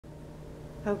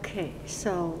Okay,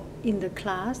 so in the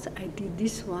class I did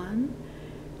this one,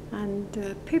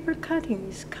 and paper cutting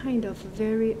is kind of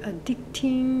very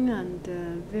addicting and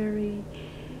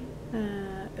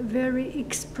very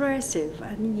expressive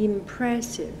and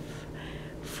impressive.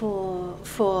 For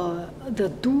the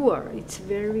doer, it's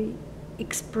very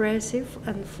expressive,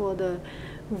 and for the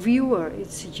viewer,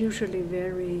 it's usually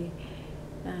very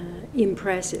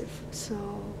impressive.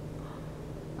 So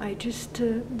I just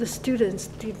the students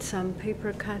did some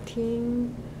paper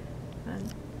cutting,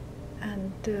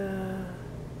 and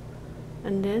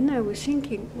then I was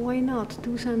thinking, why not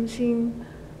do something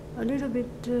a little bit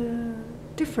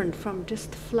different from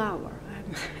just flower?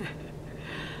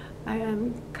 I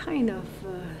am kind of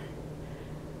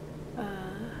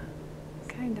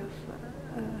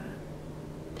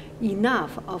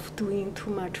enough of doing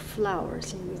too much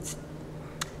flowers in it.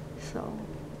 So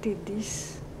did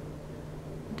this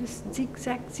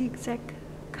zigzag,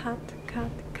 cut.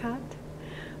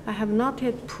 I have not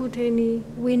yet put any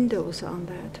windows on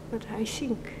that, but I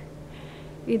think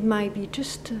it might be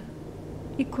just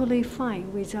equally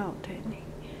fine without any,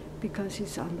 because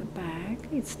it's on the back,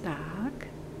 it's dark.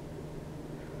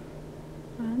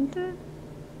 And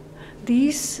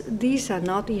these are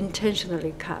not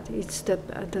intentionally cut. It's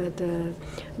the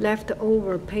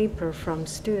leftover paper from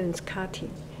students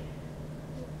cutting.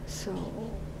 So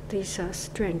these are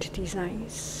strange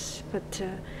designs, but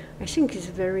I think it's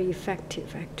very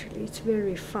effective. Actually, it's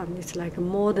very fun. It's like a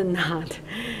modern art,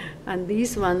 and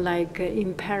this one, like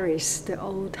in Paris, the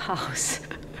old house.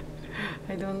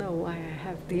 I don't know why I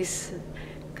have this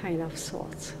kind of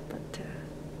thoughts, but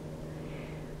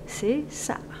c'est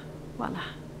ça, voilà.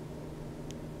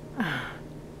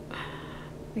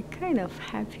 I'm kind of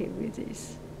happy with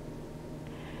this.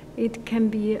 It can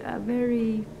be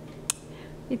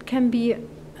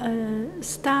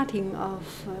starting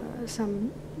of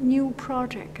some new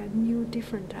project, a new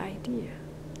different idea.